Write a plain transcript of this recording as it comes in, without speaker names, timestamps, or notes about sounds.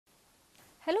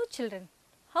Hello children,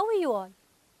 how are you all?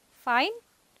 Fine?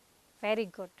 Very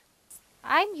good.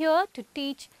 I am here to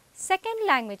teach second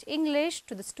language English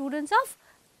to the students of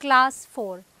class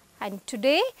 4 and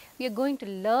today we are going to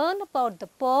learn about the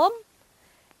poem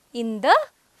In the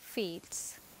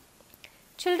Fields.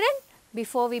 Children,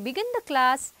 before we begin the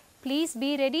class, please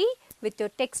be ready with your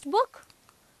textbook,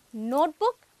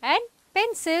 notebook and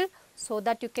pencil so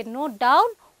that you can note down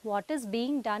what is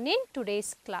being done in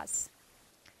today's class.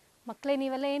 ಮಕ್ಕಳೇ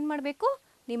ನೀವೆಲ್ಲ ಏನು ಮಾಡಬೇಕು?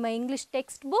 ನಿಮ್ಮ English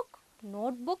text book,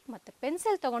 notebook ಮತ್ತು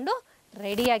pencil ತಗೊಂಡು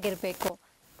ರೆಡಿಯಾಗಿರಬೇಕು.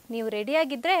 ನೀವು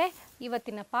ರೆಡಿಯಾಗಿದ್ದರೆ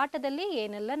ಇವತ್ತಿನ ಪಾಠದಲ್ಲಿ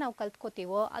ಏನೆಲ್ಲ ನಾವು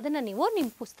ಕಲ್ತ್ಕೋತೀವೋ ಅದನ್ನು ನೀವು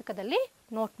ನಿಮ್ಮ ಪುಸ್ತಕದಲ್ಲಿ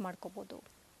ನೋಟ್ ಮಾಡ್ಕೋಬೋದು.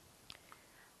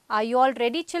 Are you all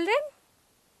ready children?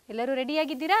 ಎಲ್ಲರೂ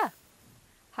ರೆಡಿಯಾಗಿದ್ದೀರಾ?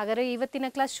 ಹಾಗಾದರೆ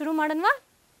ಇವತ್ತಿನ ಕ್ಲಾಸ್ ಶುರು ಮಾಡೋಣವಾ?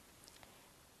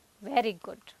 Very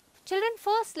good. Children,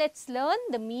 first let's learn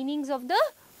the meanings of the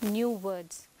new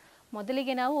words.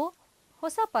 ಮೊದಲಿಗೆ ನಾವು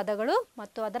ಹೊಸ ಪದಗಳು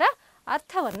ಮತ್ತು ಅದರ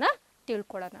ಅರ್ಥವನ್ನು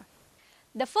ತಿಳ್ಕೊಳ್ಳೋಣ.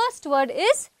 The first word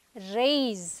is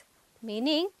rice,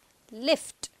 meaning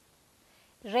lift.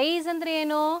 Rice ಅಂದರೆ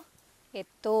ಏನು?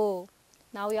 ಎತ್ತು.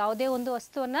 ನಾವು ಯಾವುದೇ ಒಂದು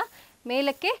ವಸ್ತುವನ್ನು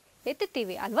ಮೇಲಕ್ಕೆ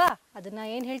ಎತ್ತುತ್ತೀವಿ ಅಲ್ವಾ, ಅದನ್ನು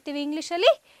ಏನು ಹೇಳ್ತೀವಿ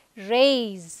ಇಂಗ್ಲೀಷಲ್ಲಿ?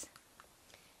 ರೈಸ್.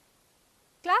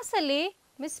 ಕ್ಲಾಸಲ್ಲಿ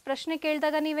ಮಿಸ್ ಪ್ರಶ್ನೆ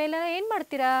ಕೇಳಿದಾಗ ನೀವೆಲ್ಲ ಏನು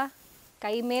ಮಾಡ್ತೀರಾ?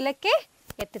 ಕೈ ಮೇಲಕ್ಕೆ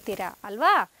ಎತ್ತುತ್ತೀರಾ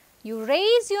ಅಲ್ವಾ? You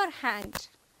raise your hand.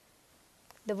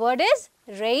 The word is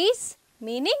raise,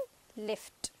 meaning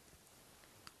lift.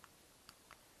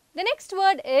 The next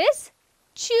word is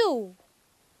chew,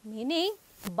 meaning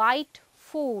bite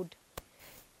food.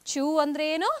 Chew andre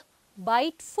eno?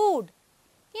 Bite food.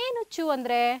 Enu chew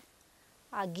andre?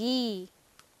 Agi.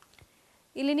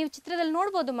 Illi ನೀವು ಚಿತ್ರದಲ್ಲಿ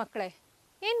ನೋಡಬಹುದು ಮಕ್ಕಳೇ,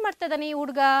 ಏನು ಮಾಡ್ತಾ ಇದ್ದಾನೆ ಈ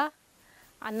ಹುಡುಗ?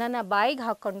 ಅನ್ನನ ಬಾಯಿಗೆ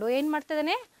ಹಾಕೊಂಡು ಏನು ಮಾಡ್ತಾ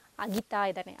ಇದ್ದಾನೆ? ಅಗಿತಾ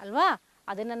ಇದ್ದಾನೆ ಅಲ್ವಾ?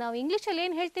 ಅದನ್ನು ನಾವು ಇಂಗ್ಲೀಷಲ್ಲಿ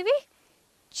ಏನು ಹೇಳ್ತೀವಿ?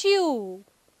 chew.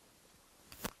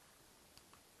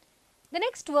 The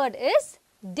next word is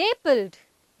dappled,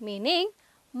 meaning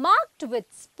marked with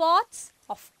spots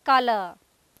of color.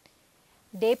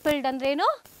 Dappled ಅಂದ್ರೇನು?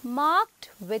 Marked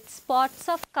with spots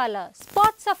of color.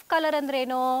 Spots of color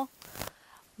ಅಂದ್ರೇನು?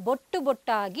 ಬೊಟ್ಟು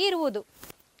ಬೊಟ್ಟಾಗಿ ಇರುವುದು.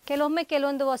 ಕೆಲವೊಮ್ಮೆ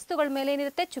ಕೆಲವೊಂದು ವಸ್ತುಗಳ ಮೇಲೆ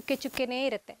ಏನಿರುತ್ತೆ? ಚುಕ್ಕೆ ಚುಕ್ಕೆನೇ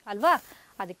ಇರುತ್ತೆ ಅಲ್ವಾ?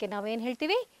 ಅದಕ್ಕೆ ನಾವೇನು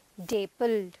ಹೇಳ್ತೀವಿ?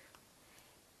 Dappled.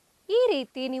 ಈ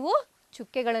ರೀತಿ ನೀವು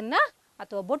ಚುಕ್ಕೆಗಳನ್ನು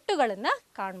ಅಥವಾ ಬೊಟ್ಟುಗಳನ್ನು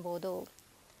ಕಾಣ್ಬೋದು.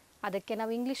 ಅದಕ್ಕೆ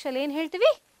ನಾವು ಇಂಗ್ಲೀಷಲ್ಲಿ ಏನು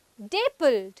ಹೇಳ್ತೀವಿ?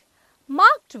 Dappled,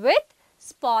 marked with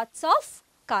spots of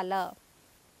color.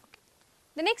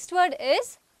 The next word is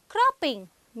cropping,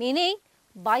 meaning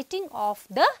biting off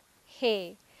the hay.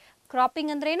 Cropping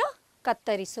ಅಂದ್ರೇನು?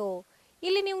 ಕತ್ತರಿಸು.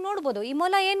 ಇಲ್ಲಿ ನೀವು ನೋಡ್ಬೋದು, ಈ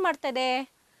ಮೊಲ ಏನು ಮಾಡ್ತಾ ಇದೆ?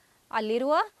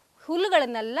 ಅಲ್ಲಿರುವ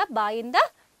ಹುಲ್ಲುಗಳನ್ನೆಲ್ಲ ಬಾಯಿಂದ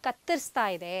ಕತ್ತರಿಸ್ತಾ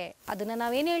ಇದೆ. ಅದನ್ನು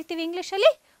ನಾವೇನು ಹೇಳ್ತೀವಿ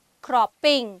ಇಂಗ್ಲೀಷಲ್ಲಿ?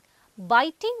 Cropping,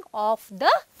 biting off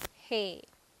the hay.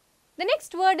 The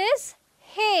next word is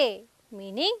hay,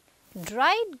 meaning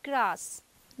dried gross.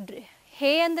 ಹೇ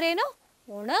ಅಂದ್ರೇನು?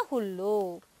 ಒಣ ಹುಲ್ಲು.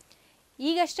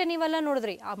 ಈಗಷ್ಟೇ ನೀವೆಲ್ಲ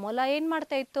ನೋಡಿದ್ರಿ, ಆ ಮೊಲ ಏನು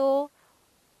ಮಾಡ್ತಾ ಇತ್ತು?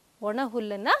 ಒಣ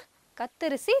ಹುಲ್ಲನ್ನು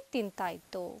ಕತ್ತರಿಸಿ ತಿಂತಾ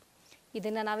ಇತ್ತು.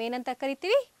 ಇದನ್ನು ನಾವೇನಂತ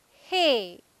ಕರಿತೀವಿ? ಹೇ,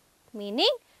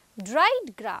 meaning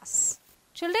dried gross.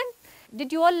 Children,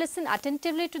 did you all listen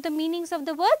ಅಟೆಂಟಿವ್ಲಿ to the meanings of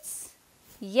the words?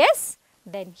 S?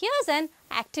 Then here's on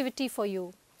activity for you.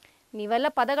 ನೀವೆಲ್ಲ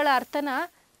ಪದಗಳ ಅರ್ಥನ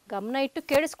ಗಮನ ಇಟ್ಟು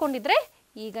ಕೇಳಿಸ್ಕೊಂಡಿದ್ರೆ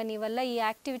ಈಗ ನೀವೆಲ್ಲ ಈ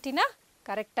ಆಕ್ಟಿವಿಟಿನ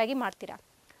ಕರೆಕ್ಟಾಗಿ ಮಾಡ್ತೀರಾ.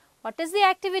 What is the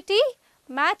activity?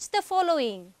 Match the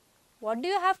following. What do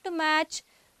you have to match?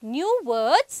 New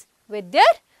words with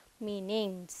their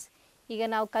meanings. ಈಗ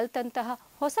ನಾವು ಕಲಿತಂತಹ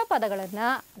ಹೊಸ ಪದಗಳನ್ನು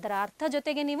ಅದರ ಅರ್ಥ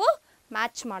ಜೊತೆಗೆ ನೀವು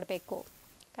ಮ್ಯಾಚ್ ಮಾಡಬೇಕು.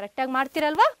 ಕರೆಕ್ಟಾಗಿ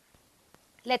ಮಾಡ್ತೀರಲ್ವಾ?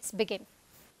 Let's begin.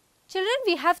 Children,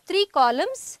 we have 3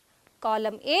 columns.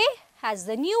 Column A has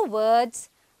the new words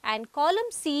and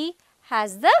column C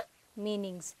has the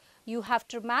meanings. You have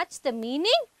to match the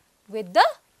meaning with the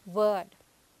word.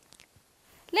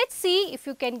 Let's see if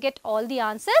you can get all the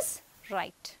answers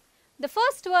right. The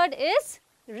first word is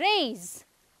raise.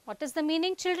 What is the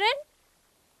meaning, children?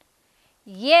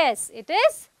 Yes, it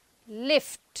is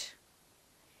lift.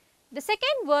 The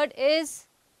second word is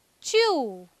chew.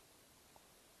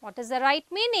 What is the right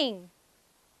meaning?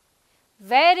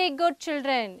 Very good,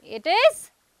 children. It is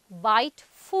bite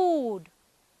food.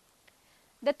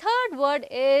 The third word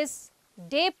is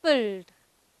dappled.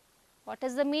 What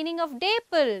is the meaning of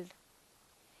dappled?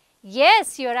 Yes,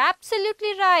 you are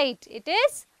absolutely right. It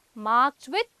is marked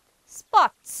with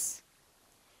spots.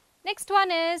 Next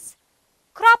one is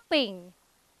cropping.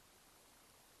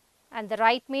 And the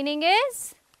right meaning is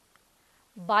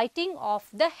biting off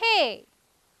the hay.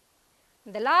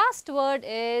 The last word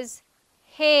is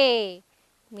hay,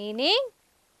 meaning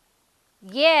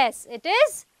yes, it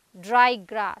is dry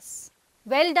grass.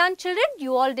 Well done children,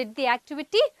 you all did the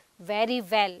activity very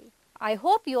well. I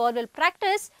hope you all will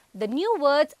practice the new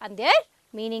words and their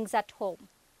meanings at home.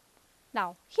 Now,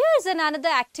 here's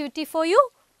another activity for you.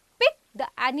 Pick the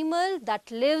animal that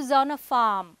lives on a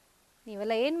farm.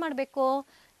 ನೀವೆಲ್ಲ ಏನು ಮಾಡಬೇಕು?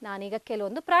 ನಾನೀಗ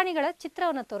ಕೆಲವೊಂದು ಪ್ರಾಣಿಗಳ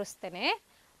ಚಿತ್ರವನ್ನು ತೋರಿಸ್ತೇನೆ.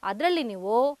 ಅದರಲ್ಲಿ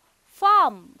ನೀವು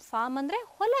ಫಾರ್ಮ್ ಅಂದರೆ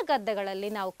ಹೊಲಗದ್ದೆಗಳಲ್ಲಿ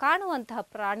ನಾವು ಕಾಣುವಂತಹ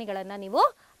ಪ್ರಾಣಿಗಳನ್ನು ನೀವು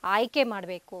ಆಯ್ಕೆ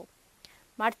ಮಾಡಬೇಕು.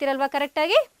 ಮಾಡ್ತೀರಲ್ವಾ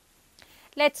ಕರೆಕ್ಟಾಗಿ?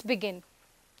 Let's begin.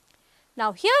 Now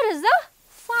here is a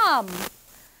farm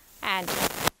and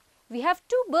we have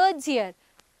two birds here,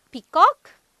 peacock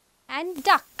and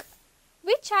duck.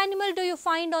 Which animal do you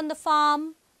find on the farm?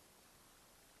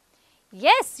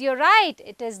 Yes, you're right.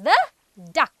 It is the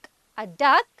duck. A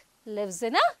duck lives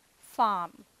in a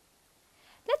farm.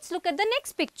 Let's look at the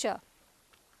next picture.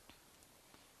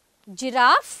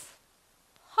 Giraffe,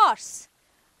 horse.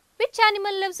 Which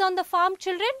animal lives on the farm,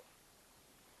 children?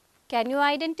 Can you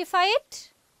identify it?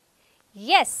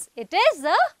 Yes, it is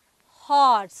a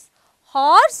horse.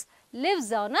 Horse lives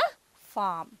on a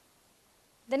farm.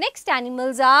 The next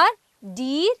animals are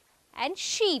deer and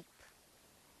sheep.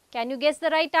 Can you guess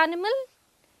the right animal?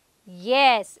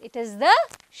 Yes, it is the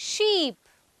sheep.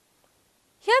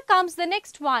 Here comes the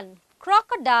next one,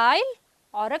 crocodile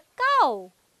or a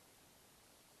cow.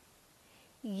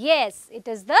 Yes, it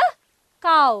is the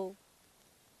cow.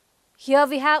 Here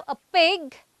we have a pig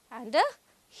and a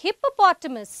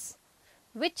hippopotamus.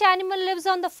 Which animal lives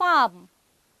on the farm?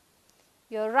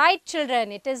 You're right,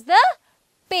 children. It is the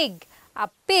pig. A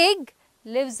pig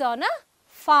lives on a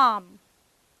farm.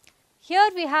 Here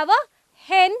we have a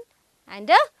hen and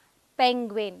a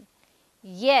penguin.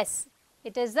 Yes,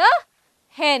 it is a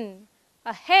hen.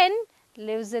 A hen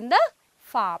lives in the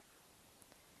farm.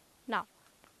 Now,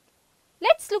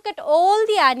 let's look at all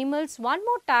the animals one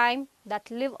more time that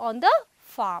live on the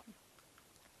farm.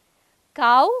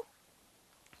 Cow,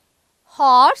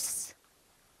 horse,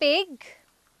 pig,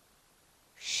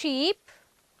 sheep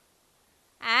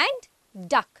and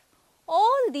duck.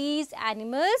 All these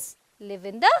animals live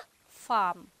in the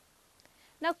farm.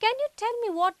 Now, can you tell me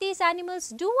what these animals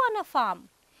do on a farm?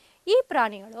 ಈ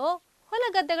ಪ್ರಾಣಿಗಳು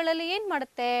ಹೊಲಗದ್ದೆಗಳಲ್ಲಿ ಏನು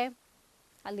ಮಾಡುತ್ತೆ?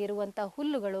 ಅಲ್ಲಿರುವಂಥ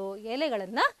ಹುಲ್ಲುಗಳು,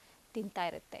 ಎಲೆಗಳನ್ನು ತಿಂತಾ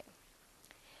ಇರುತ್ತೆ.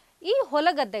 ಈ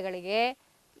ಹೊಲಗದ್ದೆಗಳಿಗೆ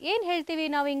ಏನು ಹೇಳ್ತೀವಿ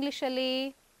ನಾವು ಇಂಗ್ಲೀಷಲ್ಲಿ?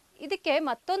 ಇದಕ್ಕೆ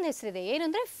ಮತ್ತೊಂದು ಹೆಸರಿದೆ. ಏನು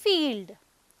ಅಂದರೆ field.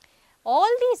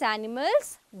 All these animals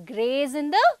graze in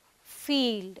the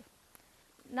field.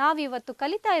 ನಾವಿವತ್ತು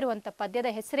ಕಲಿತಾ ಇರುವಂಥ ಪದ್ಯದ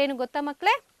ಹೆಸರೇನು ಗೊತ್ತಾ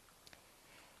ಮಕ್ಕಳೇ?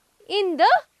 In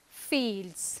the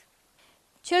fields.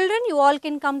 Children, you all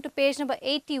can come to page number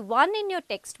 81 in your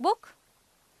textbook.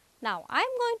 Now, I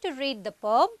am going to read the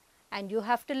poem and you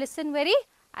have to listen very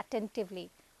attentively.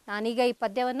 ನಾನೀಗ ಈ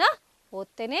ಪದ್ಯವನ್ನು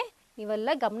ಓದ್ತೇನೆ, ನೀವೆಲ್ಲ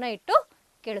ಗಮನ ಇಟ್ಟು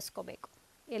ಕೇಳಿಸ್ಕೋಬೇಕು.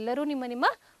 ಎಲ್ಲರೂ ನಿಮ್ಮ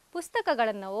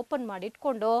ಪುಸ್ತಕಗಳನ್ನು ಓಪನ್ ಮಾಡಿ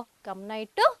ಇಟ್ಕೊಂಡು ಗಮನ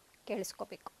ಇಟ್ಟು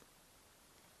ಕೇಳಿಸ್ಕೋಬೇಕು.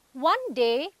 One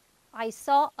day I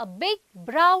saw a big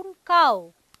brown cow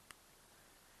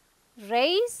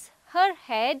raise her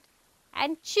head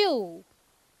and chew.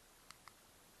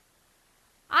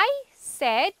 I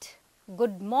said,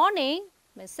 "Good morning,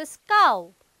 Mrs. Cow."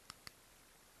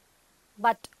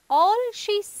 But all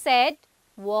she said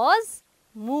was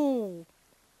moo.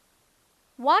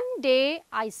 One day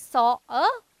I saw a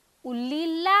woolly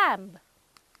lamb.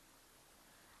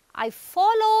 I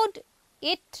followed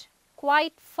it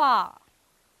quite far.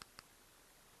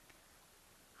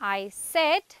 I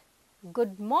said,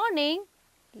 "Good morning,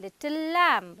 little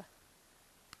lamb."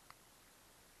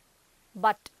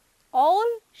 But all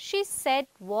she said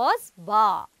was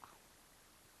baa.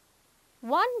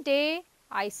 One day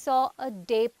I saw a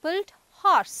dappled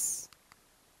horse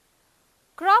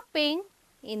cropping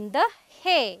in the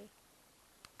hay.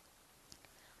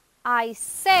 I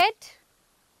said,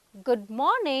 "Good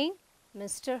morning,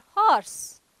 Mr. Horse."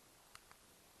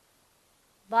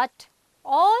 But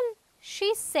all she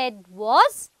said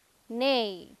was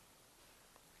nay.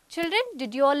 Children,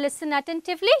 did you all listen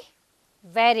attentively?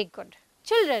 Very good.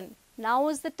 Children, now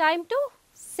is the time to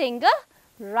sing a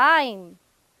rhyme.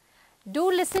 Do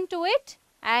listen to it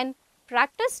and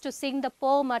practice to sing the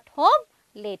poem at home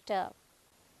later.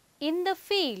 In the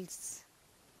fields.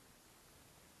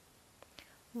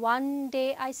 One day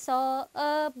I saw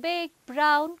a big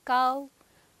brown cow.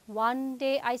 One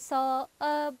day I saw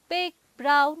a big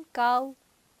brown cow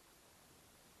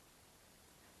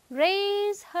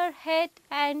raise her head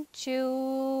and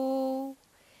chew.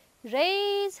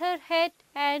 Raise her head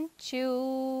and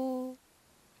chew.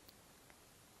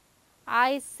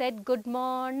 I said, "Good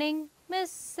morning,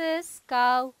 Mrs.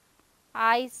 Cow."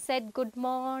 I said, "Good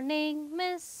morning,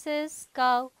 Mrs.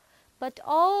 Cow." But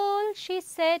all she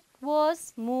said was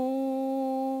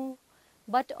moo.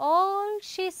 But all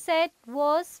she said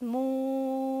was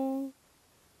moo.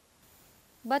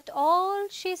 But all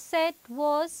she said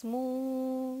was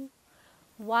moo.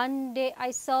 One day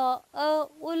I saw a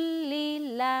woolly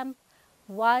lamb.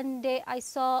 One day I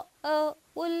saw a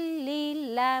woolly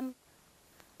lamb.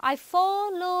 I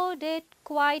followed it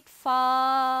quite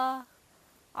far.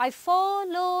 I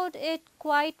followed it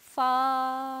quite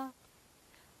far.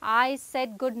 I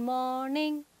said, good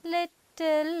morning,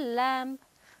 little lamb.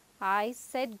 I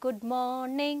said, good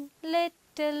morning,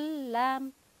 little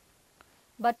lamb.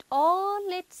 But all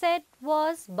it said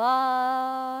was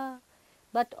baa.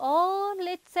 But all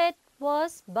it said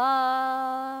was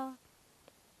baa.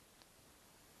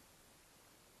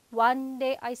 One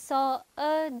day I saw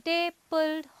a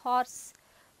dappled horse.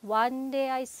 One day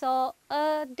I saw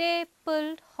a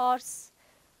dappled horse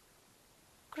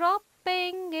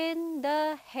cropping in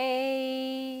the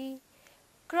hay.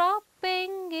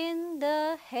 Cropping in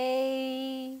the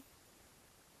hay.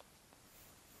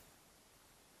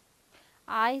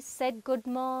 I said, good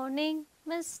morning,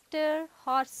 Mr.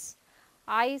 Horse.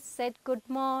 I said, good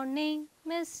morning,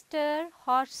 Mr.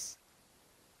 Horse.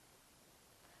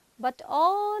 But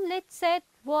all it said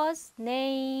was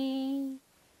neigh.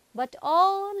 But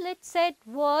all it said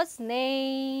was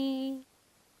neigh.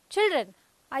 Children,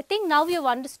 I think now you have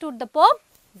understood the poem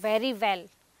very well.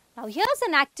 Now here's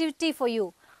an activity for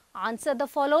you. Answer the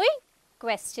following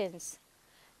questions.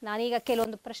 ನಾನೀಗ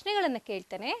ಕೆಲವೊಂದು ಪ್ರಶ್ನೆಗಳನ್ನು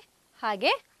ಕೇಳ್ತೇನೆ,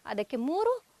 ಹಾಗೆ ಅದಕ್ಕೆ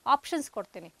 3 options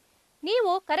ಕೊಡ್ತೇನೆ.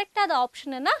 ನೀವು ಕರೆಕ್ಟಾದ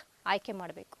ಆಪ್ಷನನ್ನು ಆಯ್ಕೆ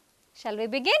ಮಾಡಬೇಕು. Shall we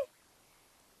begin?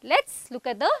 Let's look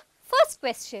at the first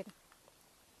question.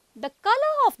 The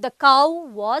color of the cow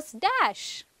was dash.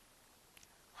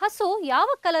 ಹಸು ಯಾವ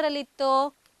ಕಲರಲ್ಲಿತ್ತು?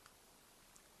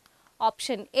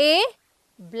 Option A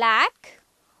black,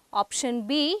 option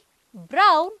B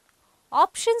brown,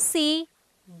 option C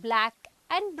black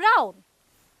and brown.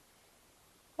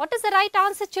 What is the right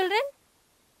answer, children?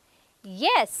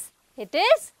 Yes, it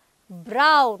is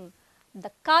brown.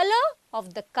 The color of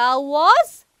the cow was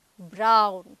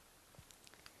brown.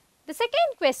 The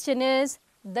second question is,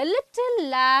 the little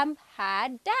lamb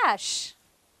had dash.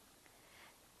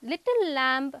 Little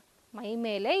lamb ಮೈ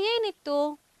ಮೇಲೆ ಏನಿತ್ತು?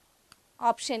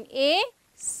 Option A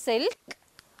silk,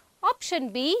 option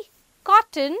B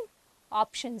cotton,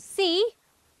 option C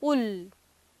ul.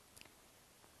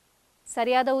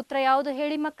 ಸರಿಯಾದ ಉತ್ತರ ಯಾವುದು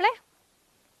ಹೇಳಿ ಮಕ್ಕಳೇ?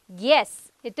 Yes,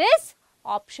 it is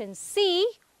option C,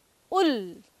 wool.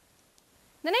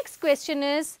 The next question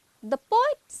is, the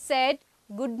poet said,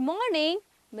 good morning,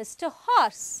 Mr.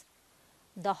 Horse.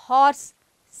 The horse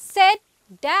said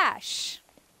dash.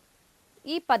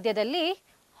 ಈ ಪದ್ಯದಲ್ಲಿ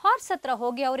horse ಹತ್ರ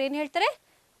ಹೋಗಿ ಅವ್ರು ಏನು ಹೇಳ್ತಾರೆ?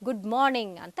 ಗುಡ್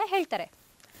ಮಾರ್ನಿಂಗ್ ಅಂತ ಹೇಳ್ತಾರೆ.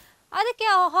 ಅದಕ್ಕೆ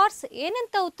ಆ ಹಾರ್ಸ್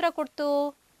ಏನಂತ ಉತ್ತರ ಕೊಡ್ತು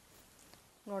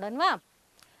ನೋಡೋಣವಾ?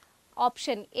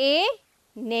 ಆಪ್ಷನ್ ಎ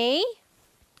ನೇಯ್,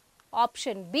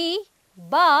 ಆಪ್ಷನ್ ಬಿ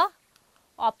ಬಾ,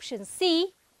 option C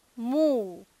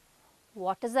move.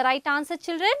 What is the right answer,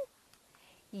 children?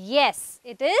 Yes,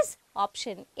 it is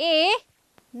option A,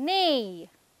 neigh.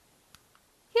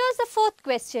 Here's the fourth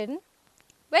question.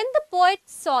 When the poet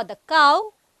saw the cow,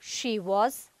 she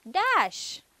was dash.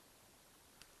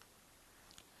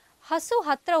 ಹಸು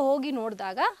ಹತ್ರ ಹೋಗಿ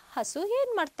ನೋಡಿದಾಗ ಹಸು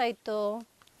ಏನು ಮಾಡ್ತಾ ಇತ್ತು?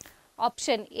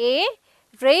 Option A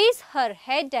rice Har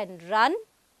head and run.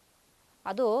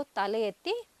 ಅದು ತಲೆ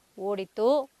ಎತ್ತಿ ಓಡಿತು.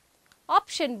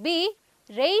 Option B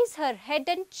rice Har head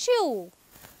and chew.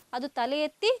 ಅದು ತಲೆ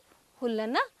ಎತ್ತಿ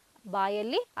ಹುಲ್ಲನ್ನು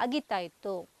ಬಾಯಲ್ಲಿ ಅಗಿತಾ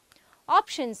ಇತ್ತು.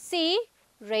 Option C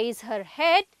rice Har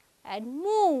head and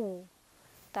move.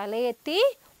 ತಲೆ ಎತ್ತಿ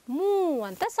ಮೂವ್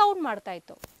ಅಂತ ಸೌಂಡ್ ಮಾಡ್ತಾ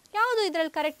ಇತ್ತು. ಯಾವುದು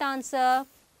ಇದರಲ್ಲಿ correct answer?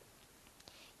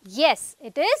 Yes,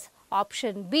 it is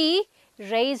option B,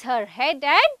 raise her head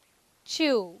and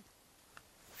chew.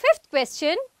 Fifth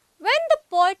question, when the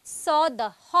poet saw the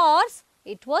horse,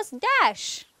 it was dash.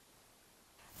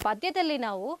 ಪದ್ಯದಲ್ಲಿ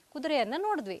ನಾವು ಕುದುರೆಯನ್ನು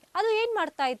ನೋಡಿದ್ವಿ. ಅದು ಏನು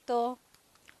ಮಾಡ್ತಾ ಇತ್ತು?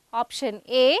 Option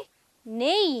A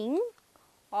ನೇಯಿಂಗ್,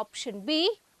 option B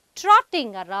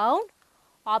ಟ್ರಾಟಿಂಗ್ around,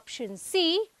 option C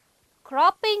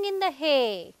cropping in the ಹೇ.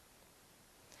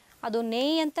 ಅದು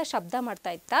ನೇಯ್ ಅಂತ ಶಬ್ದ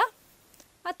ಮಾಡ್ತಾ ಇತ್ತಾ,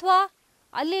 ಅಥವಾ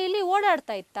ಅಲ್ಲಿ ಇಲ್ಲಿ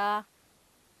ಓಡಾಡ್ತಾ ಇತ್ತಾ,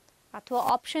 ಅಥವಾ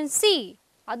ಆಪ್ಷನ್ ಸಿ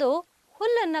ಅದು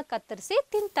ಹುಲ್ಲನ್ನು ಕತ್ತರಿಸಿ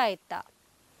ತಿಂತಾ ಇತ್ತಾ?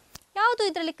 ಯಾವುದು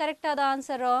ಇದರಲ್ಲಿ ಕರೆಕ್ಟ್ ಆದ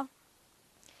answer?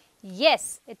 S,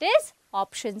 it is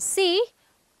option C,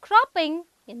 cropping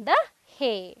in the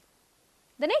hey.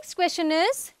 The next question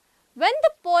is, when the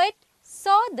poet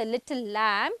saw the little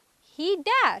lamb he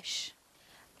dash.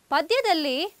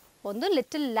 ಪದ್ಯದಲ್ಲಿ ಒಂದು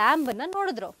ಲಿಟಲ್ ಲ್ಯಾಂಬನ್ನು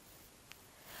ನೋಡಿದ್ರು.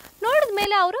 ನೋಡಿದ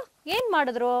ಮೇಲೆ ಅವರು ಏನು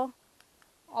ಮಾಡಿದ್ರು?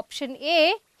 Option A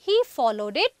he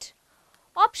followed it,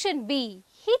 option B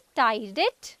he tied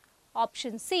it,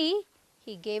 option C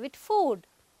he gave it food.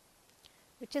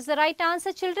 Which is the right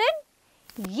answer, children?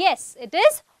 Yes, it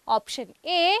is option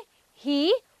A, he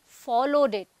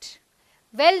followed it.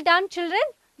 Well done, children.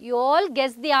 You all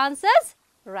guessed the answers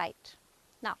right.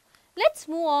 Let's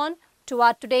move on to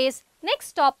our today's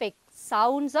next topic,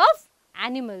 sounds of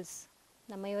animals.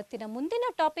 ನಮ್ಮ ಇವತ್ತಿನ ಮುಂದಿನ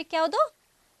topic ಯಾವುದು?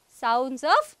 Sounds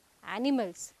of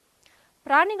animals.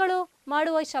 ಪ್ರಾಣಿಗಳು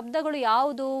ಮಾಡುವ ಶಬ್ದಗಳು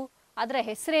ಯಾವುದು, ಅದರ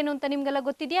ಹೆಸರೇನು ಅಂತ ನಿಮಗೆಲ್ಲ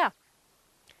ಗೊತ್ತಿದೆಯಾ?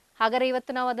 ಹಾಗಾದರೆ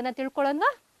ಇವತ್ತು ನಾವು ಅದನ್ನು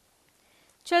ತಿಳ್ಕೊಳ್ಳೋಣವಾ?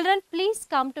 Children, please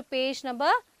come to page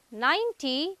number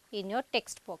 90 in your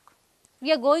textbook.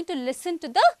 We are going to listen to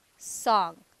the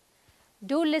song.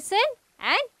 Do listen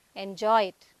and enjoy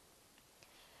it.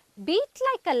 Beat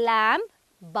like a lamb,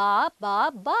 ba ba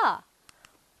ba.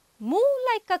 Moo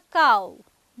like a cow,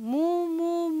 moo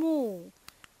moo moo.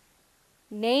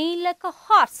 Neigh like a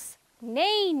horse,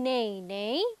 neigh neigh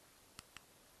neigh.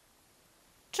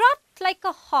 Trot like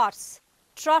a horse,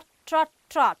 trot trot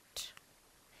trot.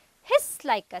 Hiss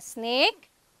like a snake,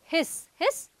 hiss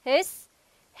hiss hiss,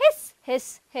 hiss hiss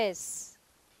hiss.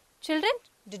 Children,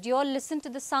 did you all listen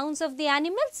to the sounds of the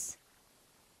animals?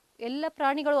 ಎಲ್ಲ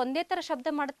ಪ್ರಾಣಿಗಳು ಒಂದೇ ಥರ ಶಬ್ದ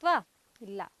ಮಾಡುತ್ತವಾ?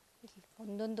 ಇಲ್ಲ,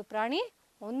 ಒಂದೊಂದು ಪ್ರಾಣಿ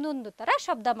ಒಂದೊಂದು ಥರ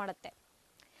ಶಬ್ದ ಮಾಡುತ್ತೆ.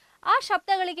 ಆ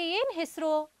ಶಬ್ದಗಳಿಗೆ ಏನು ಹೆಸರು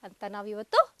ಅಂತ ನಾವು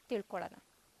ಇವತ್ತು ತಿಳ್ಕೊಳ್ಳೋಣ.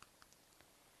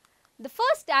 The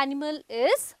first animal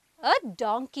is a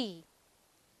donkey.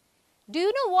 Do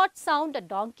you know what sound a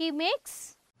donkey makes?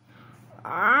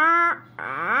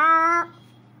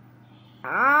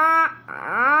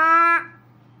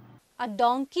 A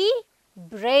donkey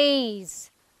brays.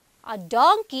 A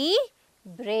donkey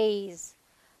brays.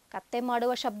 ಕತ್ತೆ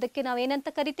ಮಾಡುವ ಶಬ್ದಕ್ಕೆ ನಾವು ಏನಂತ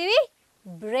ಕರಿತೀವಿ?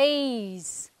 Brays.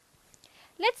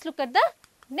 Let's look at the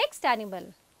next animal.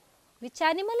 Which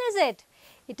animal is it?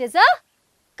 It is a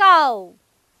cow.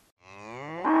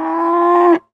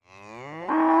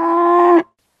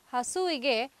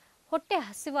 ಹಸುವಿಗೆ ಹೊಟ್ಟೆ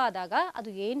ಹಸಿವಾದಾಗ ಅದು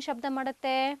ಏನು ಶಬ್ದ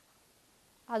ಮಾಡುತ್ತೆ?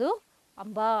 ಅದು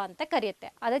ಅಂಬಾ ಅಂತ ಕರೆಯುತ್ತೆ.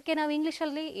 ಅದಕ್ಕೆ ನಾವು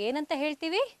ಇಂಗ್ಲೀಷಲ್ಲಿ ಏನಂತ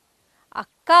ಹೇಳ್ತೀವಿ? A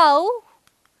cow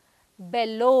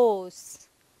bellows.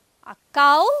 A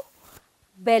cow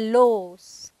bellows.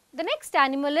 The next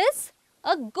animal is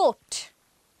a goat.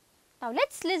 Now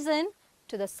let's listen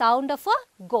to the sound of a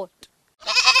goat.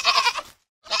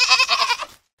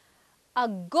 A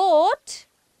goat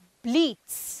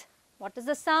bleats. What is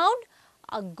the sound?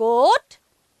 A goat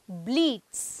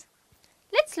bleats.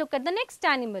 Let's look at the next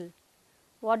animal.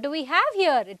 What do we have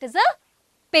here? It is a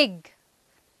pig.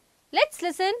 Let's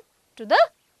listen to the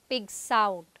pig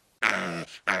sound.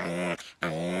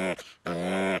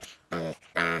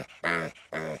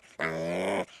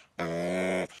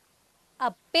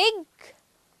 A pig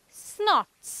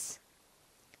snorts.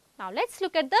 Now let's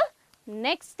look at the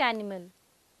next animal.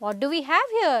 What do we have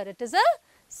here? It is a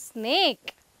snake.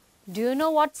 Do you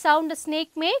know what sound a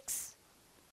snake makes?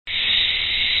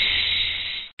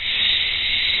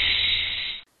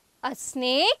 A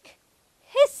snake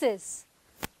hisses.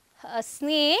 A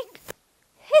snake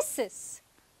hisses.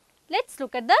 Let's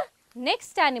look at the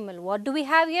next animal. What do we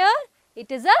have here?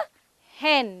 It is a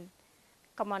hen.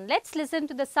 Come on, let's listen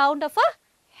to the sound of a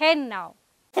hen now.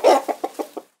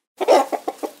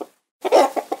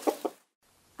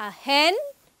 A hen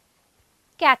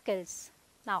cackles.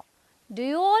 Now, do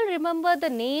you all remember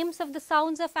the names of the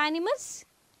sounds of animals?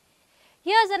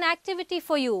 Here's an activity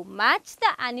for you. Match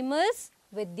the animals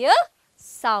with their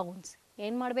sounds.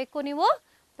 ಏನು ಮಾಡಬೇಕು ನೀವು?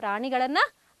 ಪ್ರಾಣಿಗಳನ್ನು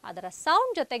ಅದರ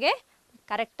sound ಜೊತೆಗೆ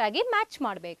ಕರೆಕ್ಟಾಗಿ match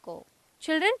ಮಾಡಬೇಕು.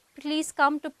 Children, please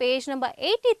come to page number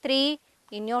 83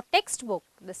 in your textbook.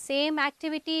 The same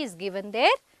activity is given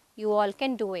there. You all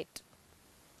can do it.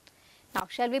 Now,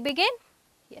 shall we begin?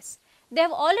 Yes. They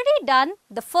have already done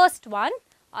the first one.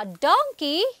 A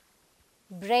donkey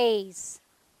brays.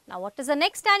 Now, what is the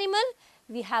next animal?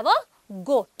 We have a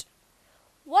goat.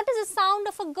 What is the sound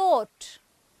of a goat?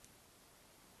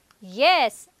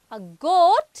 Yes, a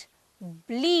goat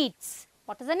bleats.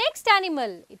 What is the next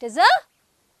animal? It is a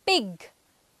pig.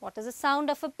 What is the sound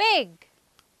of a pig?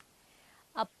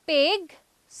 A pig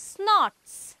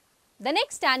snorts. The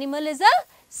next animal is a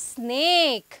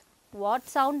snake. What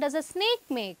sound does a snake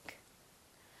make?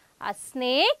 A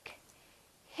snake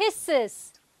hisses.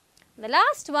 The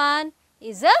last one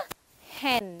is a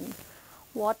hen.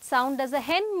 What sound does a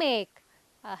hen make?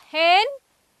 A hen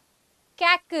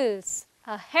cackles.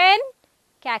 A hen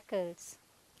cackles.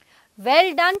 Well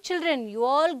done, children. You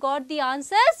all got the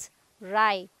answers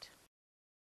right.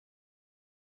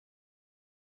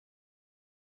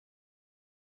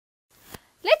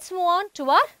 Let's move on to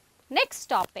our next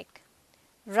topic.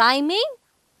 Rhyming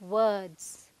words.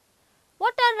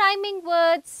 What are rhyming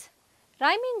words?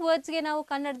 Rhyming words ಗೆ ನಾವು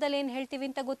ಕನ್ನಡದಲ್ಲಿ ಏನು ಹೇಳ್ತೀವಿ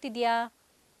ಅಂತ ಗೊತ್ತಿದೆಯಾ?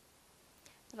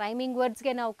 Rhyming words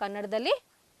ಗೆ ನಾವು ಕನ್ನಡದಲ್ಲಿ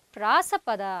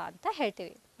ಪ್ರಾಸಪದ ಅಂತ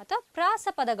ಹೇಳ್ತೀವಿ ಅಥವಾ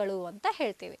ಪ್ರಾಸಪದಗಳು ಅಂತ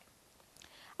ಹೇಳ್ತೀವಿ.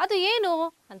 ಅದು ಏನು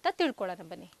ಅಂತ ತಿಳ್ಕೊಳ್ಳೋಣ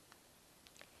ಬನ್ನಿ.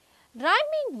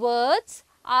 Rhyming words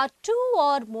are two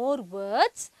or more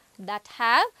words that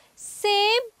have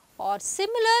same or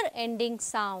similar ending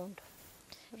sound.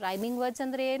 Rhyming words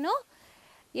ಅಂದರೆ ಏನು?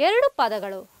 ಎರಡು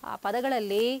ಪದಗಳು, ಆ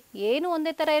ಪದಗಳಲ್ಲಿ ಏನು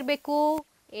ಒಂದೇ ಥರ ಇರಬೇಕು?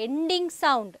 Ending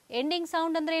sound. ಎಂಡಿಂಗ್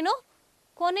ಸೌಂಡ್ ಅಂದರೆ ಏನು?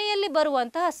 ಕೊನೆಯಲ್ಲಿ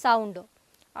ಬರುವಂತಹ ಸೌಂಡು,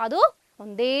 ಅದು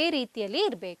ಒಂದೇ ರೀತಿಯಲ್ಲಿ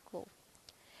ಇರಬೇಕು.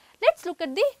 Let's look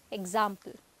at the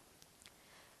example.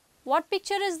 What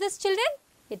picture is this, children?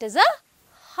 It is a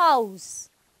house.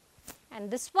 And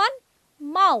this one,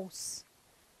 mouse.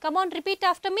 Come on, repeat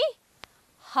after me.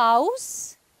 House,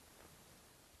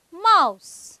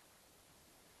 mouse.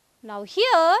 Now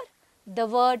here, the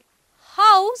word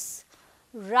house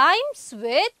rhymes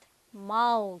with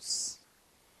mouse.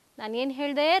 ನಾನು ಏನು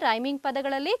ಹೇಳಿದೆ? Rhyming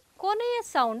ಪದಗಳಲ್ಲಿ ಕೊನೆಯ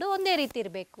sound ಒಂದೇ ರೀತಿ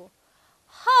ಇರಬೇಕು.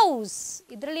 House,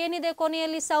 ಇದರಲ್ಲಿ ಏನಿದೆ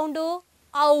ಕೊನೆಯಲ್ಲಿ ಸೌಂಡು?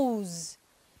 ಔಸ್.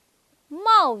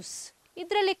 ಮೌಸ್,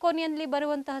 ಇದರಲ್ಲಿ ಕೊನೆಯಲ್ಲಿ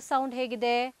ಬರುವಂತಹ ಸೌಂಡ್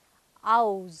ಹೇಗಿದೆ?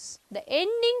 ಔಸ್. The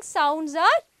ending sounds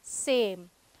are same.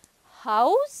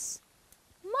 House,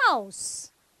 mouse.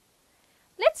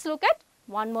 Let's look at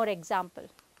one more example.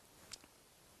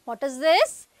 What is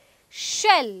this?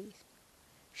 Shell.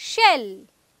 Shell.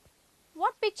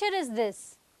 What picture is this?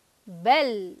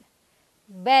 Bell.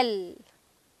 Bell.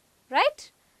 Right?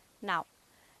 Now,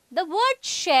 the word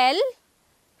shell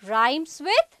rhymes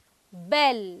with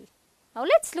bell. Now,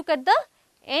 let's look at the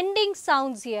ending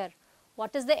sounds here.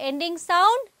 What is the ending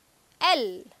sound? L.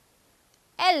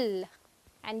 L.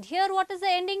 And here what is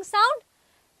the ending sound?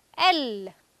 L.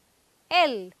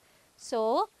 L. So,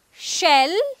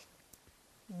 shell,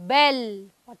 bell.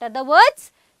 What are the words?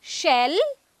 Shell,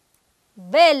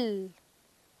 bell.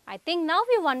 I think now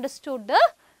we've understood the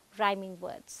rhyming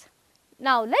words.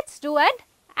 Now, let's do an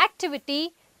activity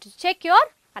to check your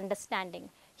understanding.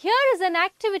 Here is an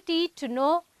activity to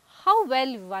know how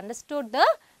well you've understood the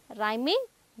rhyming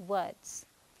words.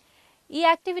 ಈ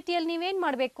ಆಕ್ಟಿವಿಟಿಯಲ್ಲಿ ನೀವೇನು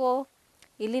ಮಾಡಬೇಕು?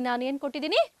 ಇಲ್ಲಿ ನಾನು ಏನು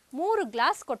ಕೊಟ್ಟಿದ್ದೀನಿ? 3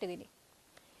 glass ಕೊಟ್ಟಿದ್ದೀನಿ.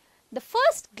 The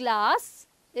first glass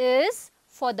is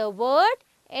for the word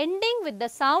ending with the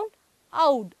sound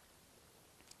oud.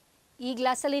 ಈ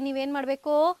ಗ್ಲಾಸಲ್ಲಿ ನೀವೇನು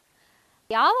ಮಾಡಬೇಕು?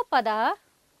 ಯಾವ ಪದ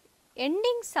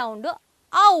ಎಂಡಿಂಗ್ ಸೌಂಡು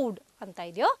ಔಡ್ ಅಂತ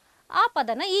ಇದೆಯೋ ಆ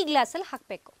ಪದನ ಈ ಗ್ಲಾಸಲ್ಲಿ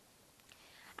ಹಾಕಬೇಕು.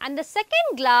 And the second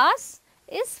glass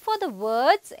is for the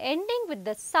words ending with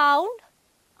the sound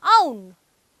oun.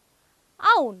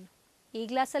 Oun. ಈ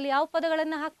ಗ್ಲಾಸಲ್ಲಿ ಯಾವ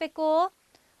ಪದಗಳನ್ನು ಹಾಕಬೇಕು?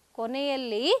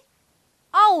 ಕೊನೆಯಲ್ಲಿ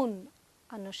ಔನ್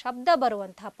ಅನ್ನೋ ಶಬ್ದ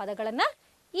ಬರುವಂತಹ ಪದಗಳನ್ನು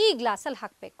ಈ ಗ್ಲಾಸಲ್ಲಿ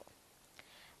ಹಾಕಬೇಕು.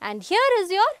 And here is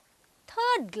your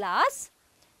third glass,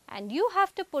 and you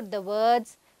have to put the words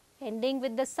ending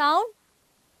with the sound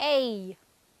A.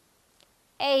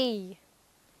 A.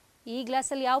 ಈ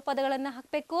ಗ್ಲಾಸಲ್ಲಿ ಯಾವ ಪದಗಳನ್ನು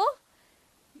ಹಾಕಬೇಕು?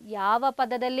 ಯಾವ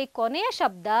ಪದದಲ್ಲಿ ಕೊನೆಯ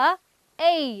ಶಬ್ದ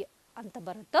ಐ ಅಂತ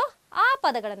ಬರುತ್ತೋ ಆ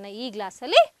ಪದಗಳನ್ನು ಈ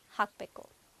ಗ್ಲಾಸಲ್ಲಿ ಹಾಕಬೇಕು.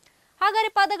 ಹಾಗಾದರೆ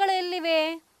ಪದಗಳು ಎಲ್ಲಿವೆ?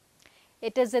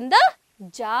 It is in the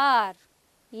jar.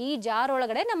 ಈ ಜಾರ್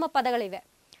ಒಳಗಡೆ ನಮ್ಮ ಪದಗಳಿವೆ.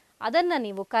 ಅದನ್ನು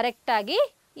ನೀವು ಕರೆಕ್ಟಾಗಿ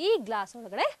ಈ ಗ್ಲಾಸ್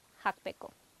ಒಳಗಡೆ ಹಾಕಬೇಕು.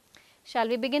 Shall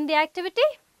we begin the activity?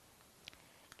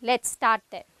 Let's start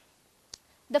then.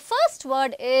 The first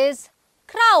word is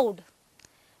crowd.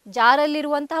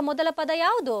 ಜಾರಲ್ಲಿರುವಂತಹ ಮೊದಲ ಪದ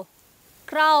ಯಾವುದು?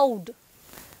 ಕ್ರೌಡ್.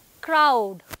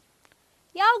 ಕ್ರೌಡ್.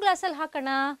 ಯಾವ ಗ್ಲಾಸಲ್ಲಿ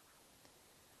ಹಾಕೋಣ?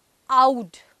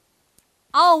 ಔಡ್.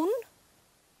 ಔನ್.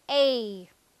 A.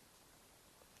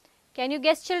 Can you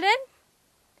guess, children?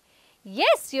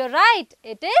 Yes, you're right.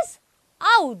 It is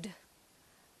oud.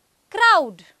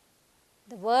 Crowd.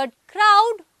 The word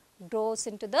crowd goes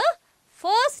into the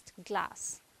first glass.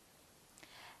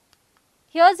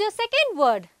 Here's your second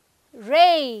word.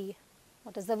 Ray.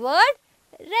 What is the word?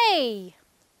 Ray.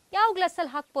 ಯಾವ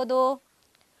ಗ್ಲಾಸಲ್ಲಿ ಹಾಕ್ಬೋದು?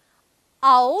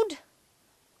 ಔಡ್.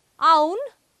 ಔನ್.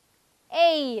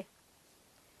 A.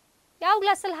 ಯಾವ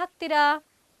ಗ್ಲಾಸಲ್ಲಿ ಹಾಕ್ತೀರಾ?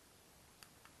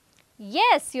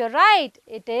 Yes, you're right.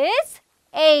 It is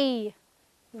A.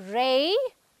 Ray,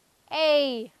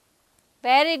 A.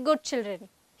 Very good, children.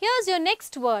 Here's your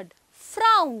next word.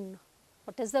 Frown.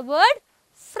 What is the word?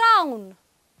 Frown.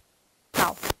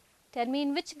 Now, tell me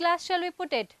in which glass shall we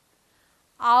put it?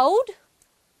 Oud,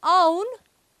 oun,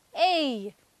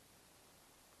 A.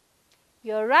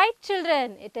 You're right, children.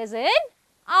 It is in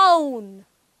oun.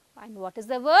 And what is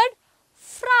the word?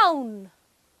 Frown.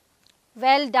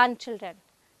 Well done, children.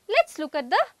 Let's look at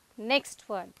the next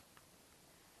word.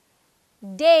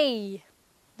 Day.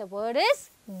 The word is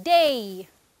day.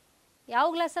 ಯಾವ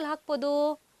ಗ್ಲಾಸಲ್ಲಿ ಹಾಕ್ಬೋದು?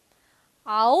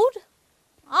 ಔಡ್,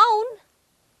 ಔನ್,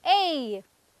 A.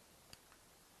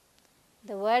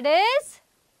 The word is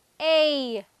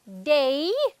A. Day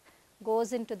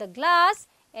goes into the glass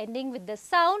ending with the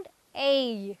sound A.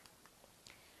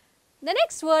 The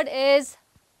next word is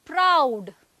proud.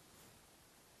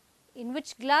 In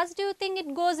which glass do you think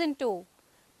it goes into?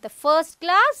 The first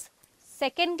glass,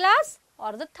 second glass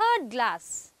or the third glass?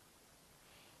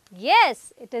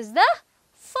 Yes, it is the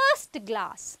first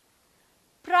glass.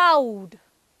 Proud.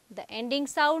 The ending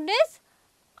sound is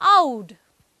oud.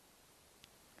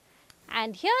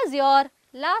 And here's your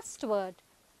last word,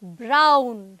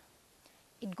 brown.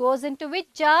 It goes into which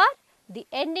jar? The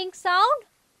ending sound,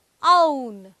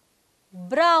 own.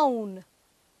 Brown.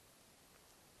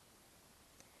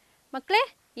 ಮಕ್ಕಳೇ,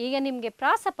 ಈಗ ನಿಮಗೆ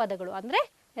ಪ್ರಾಸಪದಗಳು ಅಂದರೆ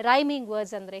rhyming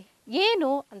words ಅಂದರೆ ಏನು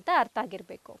ಅಂತ ಅರ್ಥ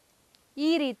ಆಗಿರಬೇಕು. ಈ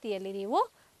ರೀತಿಯಲ್ಲಿ ನೀವು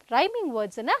ರೈಮಿಂಗ್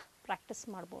ವರ್ಡ್ಸನ್ನು ಪ್ರಾಕ್ಟೀಸ್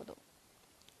ಮಾಡ್ಬೋದು.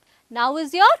 Now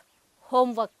is your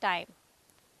homework time.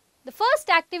 The first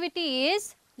activity is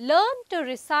learn to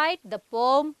recite the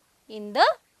poem in the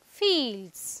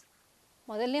fields.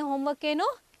 ಮೊದಲನೇ ಹೋಮ್ವರ್ಕ್ ಏನು?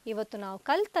 ಇವತ್ತು ನಾವು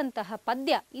ಕಲ್ತಂತಹ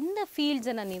ಪದ್ಯ ಇನ್ ದ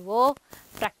ಫೀಲ್ಡ್ಸನ್ನು ನೀವು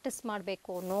ಪ್ರಾಕ್ಟೀಸ್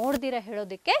ಮಾಡಬೇಕು. ನೋಡ್ದಿರ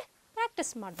ಹೇಳೋದಕ್ಕೆ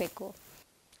ಪ್ರಾಕ್ಟೀಸ್ ಮಾಡಬೇಕು.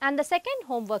 And the second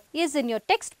homework is in your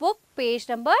textbook, page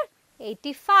number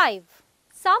 85.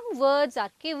 Some words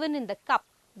are given in the cup.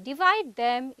 Divide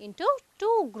them into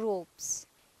 2 groups.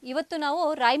 ಇವತ್ತು ನಾವು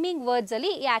ರೈಮಿಂಗ್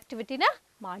ವರ್ಡ್ಸಲ್ಲಿ ಈ ಆ್ಯಕ್ಟಿವಿಟಿನ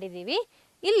ಮಾಡಿದ್ದೀವಿ.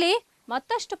 ಇಲ್ಲಿ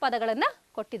ಮತ್ತಷ್ಟು ಪದಗಳನ್ನು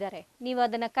ಕೊಟ್ಟಿದ್ದಾರೆ. ನೀವು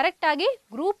ಅದನ್ನು ಕರೆಕ್ಟಾಗಿ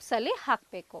ಗ್ರೂಪ್ಸಲ್ಲಿ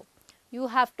ಹಾಕಬೇಕು. You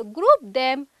have to group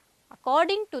them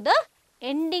according to the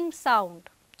ending sound.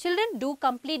 Children, do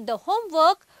complete the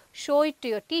homework. Show it to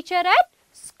your teacher at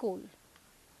school.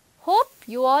 Hope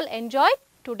you all enjoyed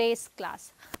today's class.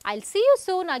 I'll see you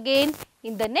soon again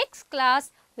in the next class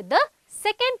with the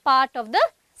second part of the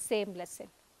same lesson.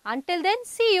 Until then,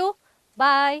 see you.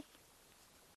 Bye.